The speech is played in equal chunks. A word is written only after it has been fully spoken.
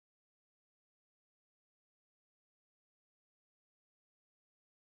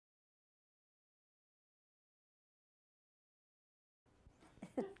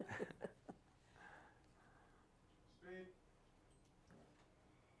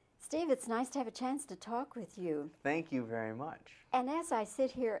Steve, it's nice to have a chance to talk with you. Thank you very much. And as I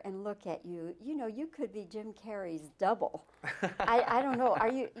sit here and look at you, you know, you could be Jim Carrey's double. I don't know. Are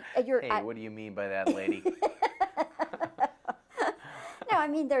you? Hey, what do you mean by that, lady? No, I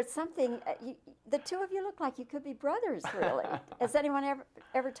mean, there's something. The two of you look like you could be brothers, really. Has anyone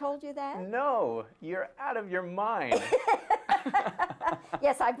ever told you that? No, you're out of your mind.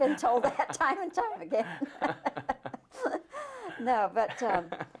 Yes, I've been told that time and time again. No,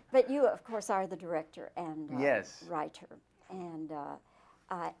 but you, of course, are the director and Yes. writer. And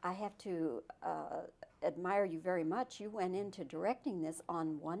I have to admire you very much. You went into directing this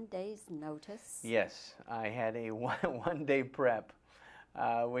on one day's notice. Yes, I had a one-day prep,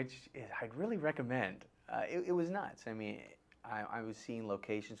 which I'd really recommend. It was nuts. I mean, I was seeing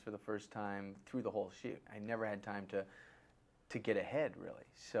locations for the first time through the whole shoot. I never had time to get ahead, really.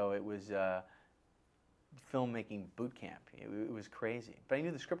 So it was filmmaking boot camp. It was crazy. But I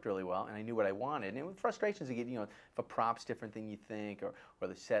knew the script really well, and I knew what I wanted. And it was frustrations to get, you know, if a prop's different than you think, or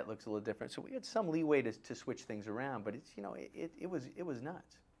the set looks a little different. So we had some leeway to switch things around, but it's, you know, it was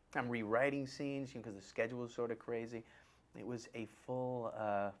nuts. I'm rewriting scenes, you know, because the schedule was sort of crazy. It was a full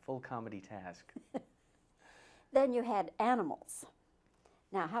comedy task. Then you had animals.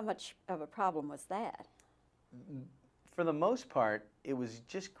 Now, how much of a problem was that? For the most part, it was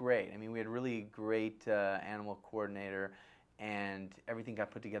just great. I mean, we had a really great animal coordinator, and everything got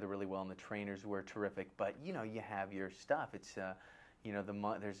put together really well, and the trainers were terrific. But, you know, you have your stuff. It's, you know,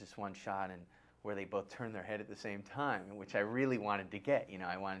 there's this one shot where they both turn their head at the same time, which I really wanted to get. You know,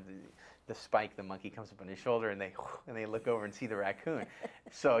 I wanted the Spike, the monkey, comes up on his shoulder, and they look over and see the raccoon.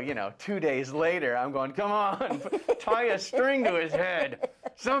 So, you know, 2 days later, I'm going, come on, tie a string to his head,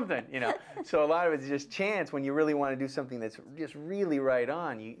 something, you know. So a lot of it's just chance. When you really want to do something that's just really right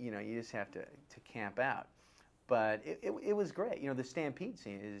on, you know, you just have to camp out. But it was great. You know, the stampede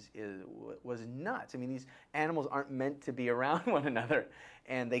scene was nuts. I mean, these animals aren't meant to be around one another,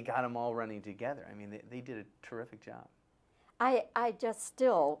 and they got them all running together. I mean, they did a terrific job. I just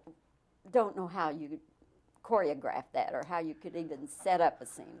still don't know how you choreographed that, or how you could even set up a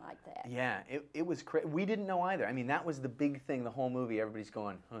scene like that. Yeah, it was crazy. We didn't know either. I mean, that was the big thing the whole movie. Everybody's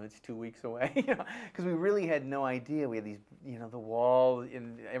going, oh, it's 2 weeks away, you know, because we really had no idea. We had these, you know, the wall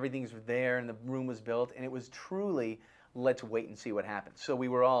and everything's there, and the room was built, and it was truly, let's wait and see what happens. So we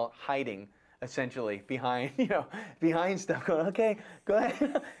were all hiding, essentially, behind, you know, behind stuff, going, okay, go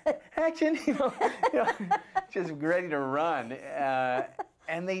ahead, action, you know, just ready to run.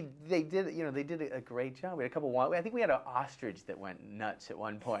 And they did, you know, they did a great job. We had a couple. I think we had an ostrich that went nuts at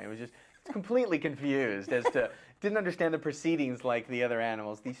one point. It was just completely confused as to, didn't understand the proceedings like the other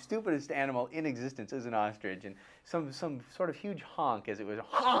animals. The stupidest animal in existence is an ostrich, and some sort of huge honk as it was,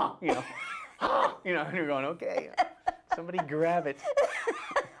 honk, you know, honk, you know, and you're going, okay, somebody grab it,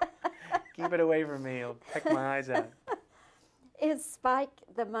 keep it away from me. I'll peck my eyes out. Is Spike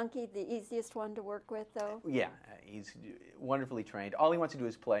the monkey the easiest one to work with, though? Yeah, he's wonderfully trained. All he wants to do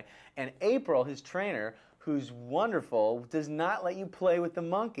is play. And April, his trainer, who's wonderful, does not let you play with the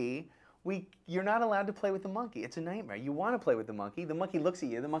monkey. You're not allowed to play with the monkey. It's a nightmare. You want to play with the monkey looks at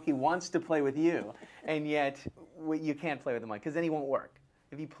you, the monkey wants to play with you, and yet you can't play with the monkey, because then he won't work.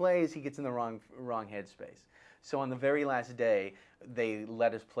 If he plays, he gets in the wrong headspace. So on the very last day, they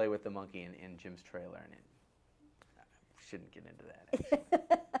let us play with the monkey in Jim's trailer, and shouldn't get into that,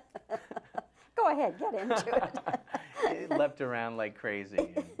 actually. Go ahead, get into it. It leapt around like crazy,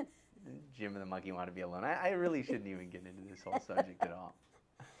 and Jim and the monkey want to be alone. I really shouldn't even get into this whole subject at all.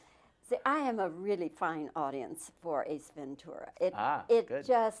 See, I am a really fine audience for Ace Ventura. It good.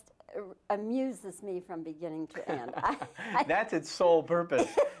 just amuses me from beginning to end. That's its sole purpose,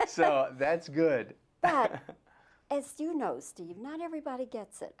 so that's good. But as you know, Steve, not everybody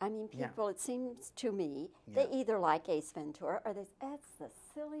gets it. I mean, people, it seems to me, they either like Ace Ventura or that's the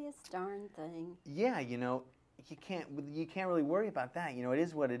silliest darn thing. Yeah, you know, you can't really worry about that. You know, it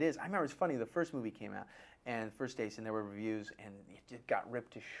is what it is. I remember it's funny, the first movie came out, and first Ace, and there were reviews, and it got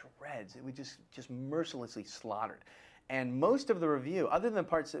ripped to shreds. It was just mercilessly slaughtered. And most of the review, other than the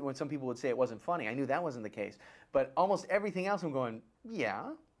parts that when some people would say it wasn't funny, I knew that wasn't the case, but almost everything else I'm going,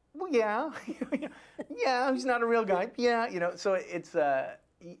 yeah. Well, yeah, yeah, he's not a real guy. Yeah, you know, so it's,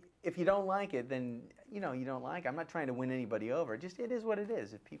 if you don't like it, then, you know, you don't like it. I'm not trying to win anybody over. Just, it is what it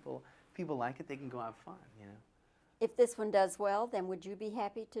is. If people like it, they can go have fun, you know. If this one does well, then would you be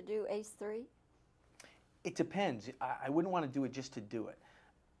happy to do Ace 3? It depends. I wouldn't want to do it just to do it.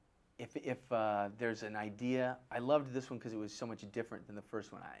 If there's an idea, I loved this one because it was so much different than the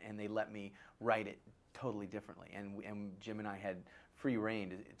first one, and they let me write it totally differently. And Jim and I had free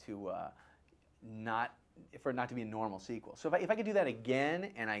reign to not for it not to be a normal sequel. So if I could do that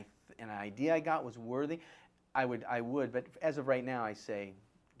again, and an idea I got was worthy, I would. But as of right now, I say,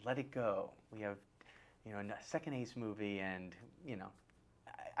 let it go. We have, you know, a second Ace movie, and you know,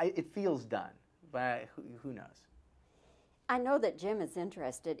 it feels done. But who knows? I know that Jim is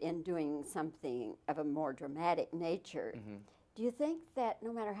interested in doing something of a more dramatic nature. Mm-hmm. Do you think that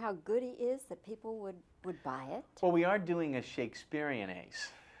no matter how good he is, that people would buy it? Well, we are doing a Shakespearean Ace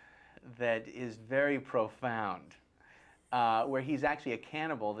that is very profound, where he's actually a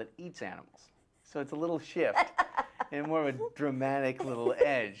cannibal that eats animals. So it's a little shift and more of a dramatic little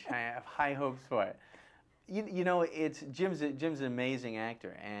edge. I have high hopes for it. You know, Jim's an amazing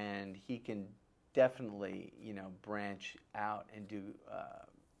actor, and he can definitely, you know, branch out and do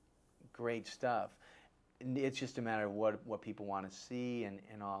great stuff. It's just a matter of what people want to see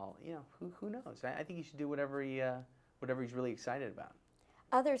and all. You know, who knows? I think he should do whatever he's really excited about.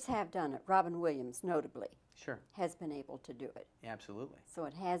 Others have done it. Robin Williams, notably, sure, has been able to do it. Yeah, absolutely. So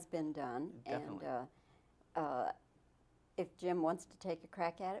it has been done. Definitely. And if Jim wants to take a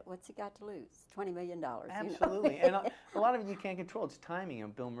crack at it, what's he got to lose? $20 million. Absolutely. You know? And a lot of it you can't control. It's timing.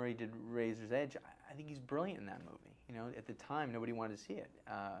 And Bill Murray did Razor's Edge. I think he's brilliant in that movie. You know, at the time, nobody wanted to see it.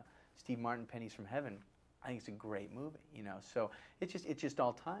 Steve Martin, Pennies from Heaven, I think it's a great movie. You know, so it's just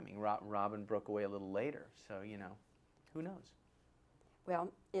all timing. Robin broke away a little later. So, you know, who knows?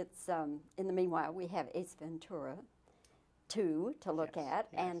 Well, it's in the meanwhile, we have Ace Ventura 2 to look at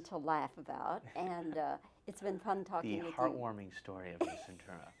and to laugh about. And it's been fun talking with you. The heartwarming story of Ace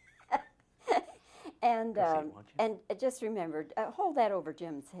Ventura. And just remember, hold that over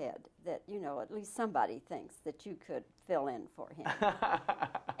Jim's head, that, you know, at least somebody thinks that you could fill in for him.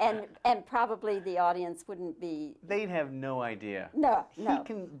 and probably the audience wouldn't be... They'd have no idea. No. He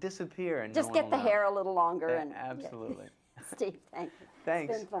can disappear and just no get one the will hair know. a little longer. Yeah, and absolutely. Yeah. Steve, thank you.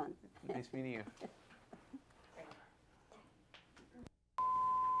 Thanks. It's been fun. Nice meeting you.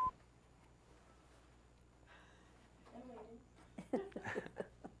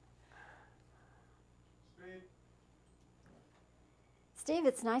 Steve,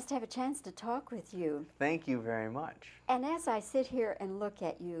 it's nice to have a chance to talk with you. Thank you very much. And as I sit here and look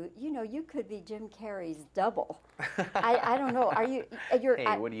at you, you know, you could be Jim Carrey's double. I don't know. Are you?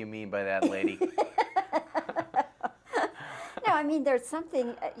 Hey, what do you mean by that, lady? No, I mean, there's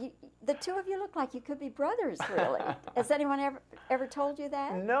something. The two of you look like you could be brothers, really. Has anyone ever told you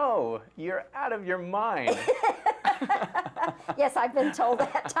that? No, you're out of your mind. Yes, I've been told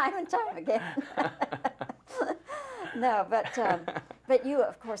that time and time again. No, but you,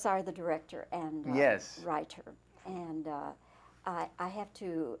 of course, are the director and writer. And I have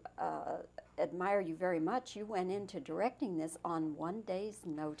to admire you very much. You went into directing this on one day's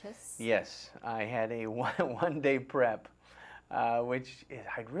notice. Yes, I had a one-day prep, which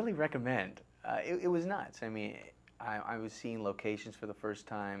I'd really recommend. It was nuts. I mean, I was seeing locations for the first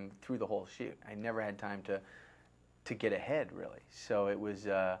time through the whole shoot. I never had time to get ahead, really. So it was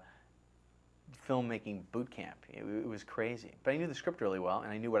filmmaking boot camp. It was crazy. But I knew the script really well,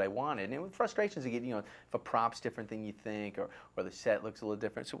 and I knew what I wanted. And it was frustrations to get, you know, if a prop's different than you think, or the set looks a little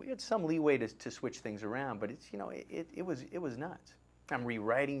different. So we had some leeway to switch things around, but it's, you know, it was nuts. I'm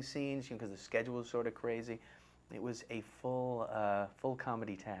rewriting scenes, you know, because the schedule was sort of crazy. It was a full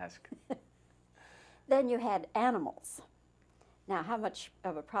comedy task. Then you had animals. Now, how much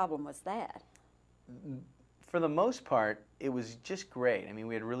of a problem was that? For the most part, it was just great. I mean,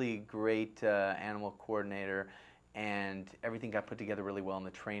 we had a really great animal coordinator, and everything got put together really well, and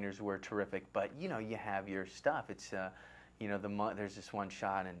the trainers were terrific. But, you know, you have your stuff. It's, you know, there's this one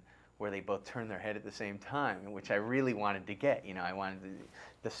shot where they both turn their head at the same time, which I really wanted to get. You know, I wanted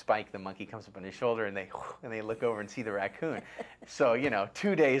the Spike, the monkey comes up on his shoulder, and they look over and see the raccoon. So, you know,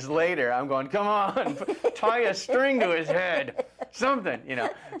 2 days later, I'm going, come on, tie a string to his head, something, you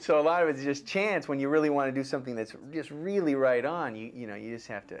know. So a lot of it's just chance. When you really want to do something that's just really right on, you know, you just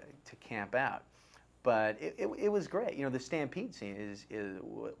have to camp out. But it was great. You know, the stampede scene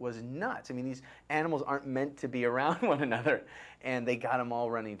was nuts. I mean, these animals aren't meant to be around one another, and they got them all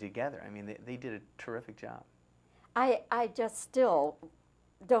running together. I mean, they did a terrific job. I just still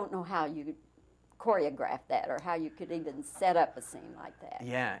don't know how you choreograph that, or how you could even set up a scene like that.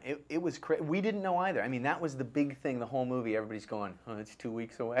 Yeah, it was crazy. We didn't know either. I mean, that was the big thing, the whole movie. Everybody's going, oh, it's 2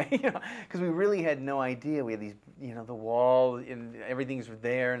 weeks away, you know, because we really had no idea. We had these, you know, the wall, and everything's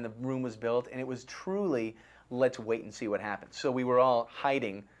there, and the room was built, and it was truly, let's wait and see what happens. So we were all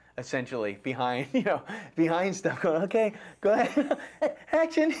hiding, essentially, behind stuff, going, okay, go ahead,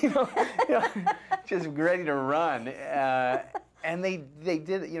 action, you know, just ready to run. And they did,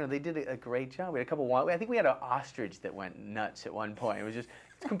 you know, they did a great job. We had a couple. I think we had an ostrich that went nuts at one point. It was just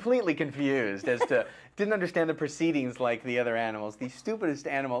completely confused as to, didn't understand the proceedings like the other animals. The stupidest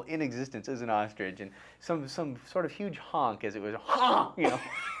animal in existence is an ostrich, and some sort of huge honk as it was, honk, you know,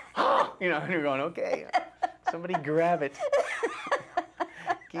 honk, you know, and you're going, okay, somebody grab it.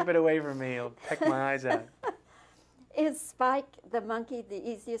 Keep it away from me, it'll peck my eyes out. Is Spike, the monkey, the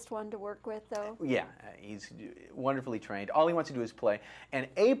easiest one to work with, though? Yeah, he's wonderfully trained. All he wants to do is play. And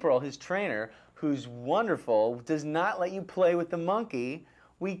April, his trainer, who's wonderful, does not let you play with the monkey.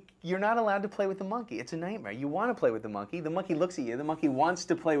 You're not allowed to play with the monkey. It's a nightmare. You want to play with the monkey looks at you, the monkey wants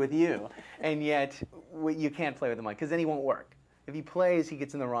to play with you, and yet you can't play with the monkey, because then he won't work. If he plays, he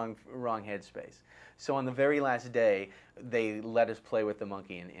gets in the wrong headspace. So on the very last day, they let us play with the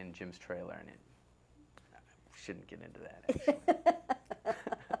monkey in Jim's trailer, and shouldn't get into that, actually.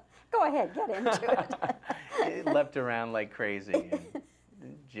 Go ahead, get into it. It leapt around like crazy, and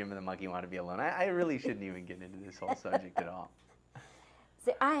Jim and the monkey want to be alone. I really shouldn't even get into this whole subject at all.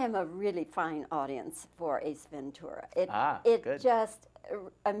 See, I am a really fine audience for Ace Ventura. It good. just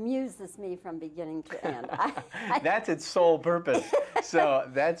amuses me from beginning to end. That's its sole purpose, so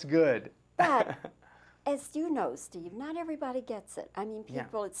that's good. But as you know, Steve, not everybody gets it. I mean,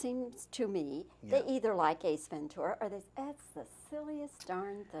 people, it seems to me, they either like Ace Ventura or that's the silliest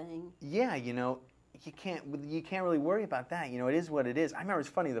darn thing. Yeah, you know, you can't really worry about that. You know, it is what it is. I remember it's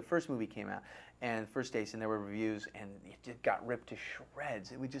funny, the first movie came out, and the first Ace, and there were reviews, and it just got ripped to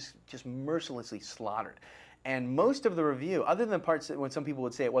shreds. It was just mercilessly slaughtered. And most of the review, other than the parts that when some people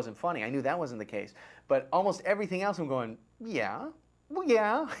would say it wasn't funny, I knew that wasn't the case, but almost everything else I'm going, yeah. Well,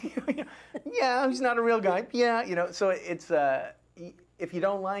 yeah, yeah, he's not a real guy. Yeah, you know, so it's, if you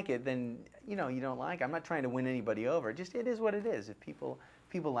don't like it, then, you know, you don't like it. I'm not trying to win anybody over. Just, it is what it is. If people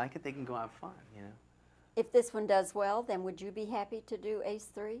like it, they can go have fun, you know. If this one does well, then would you be happy to do Ace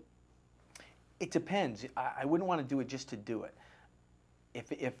 3? It depends. I wouldn't want to do it just to do it.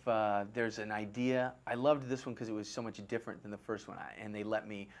 If there's an idea, I loved this one because it was so much different than the first one, and they let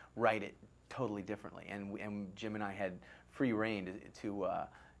me write it totally differently. And Jim and I had free reign to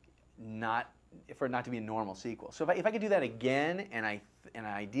for it not to be a normal sequel. So if I could do that again, and an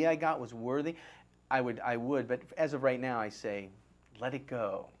idea I got was worthy, I would. But as of right now, I say, let it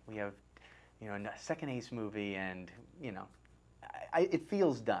go. We have, you know, a second Ace movie, and you know, it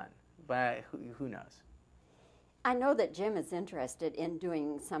feels done. But who knows? I know that Jim is interested in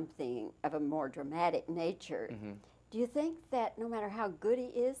doing something of a more dramatic nature. Mm-hmm. Do you think that no matter how good he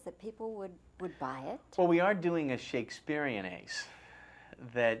is, that people would buy it? Well, we are doing a Shakespearean Ace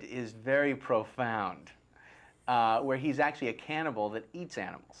that is very profound, where he's actually a cannibal that eats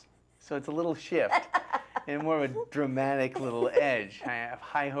animals. So it's a little shift and more of a dramatic little edge. I have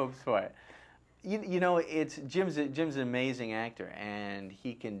high hopes for it. You know, Jim's an amazing actor, and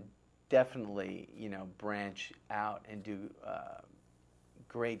he can definitely, you know, branch out and do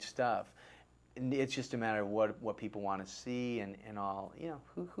great stuff. It's just a matter of what people want to see and all. You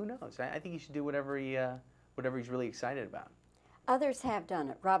know, who knows? I think he should do whatever he's really excited about. Others have done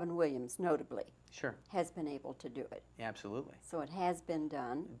it. Robin Williams, notably, has been able to do it. Yeah, absolutely. So it has been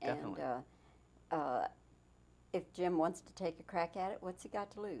done. Definitely. And if Jim wants to take a crack at it, what's he got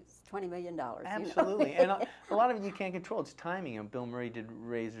to lose? $20 million. Absolutely. You know? And a lot of it you can't control. It's timing. And Bill Murray did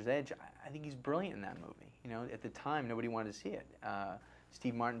Razor's Edge. I think he's brilliant in that movie. You know, at the time, nobody wanted to see it.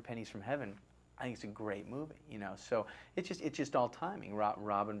 Steve Martin, Pennies from Heaven. I think it's a great movie, you know. So it's just all timing.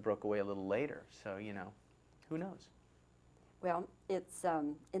 Robin broke away a little later, so you know, who knows? Well, it's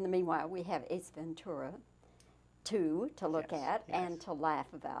in the meanwhile we have Ace Ventura 2 to look at and to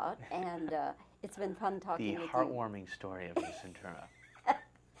laugh about, and it's been fun talking with you. The heartwarming story of Ace Ventura.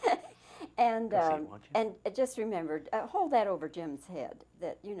 And just remember, hold that over Jim's head,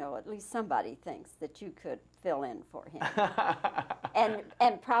 that, you know, at least somebody thinks that you could fill in for him.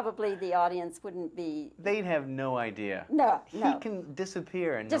 and probably the audience wouldn't be... They'd have no idea. No. He can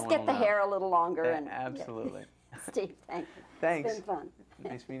disappear and just no get one the will know. hair a little longer. Absolutely. Steve, thank you. Thanks. It's been fun.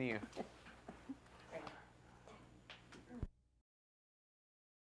 Nice meeting you.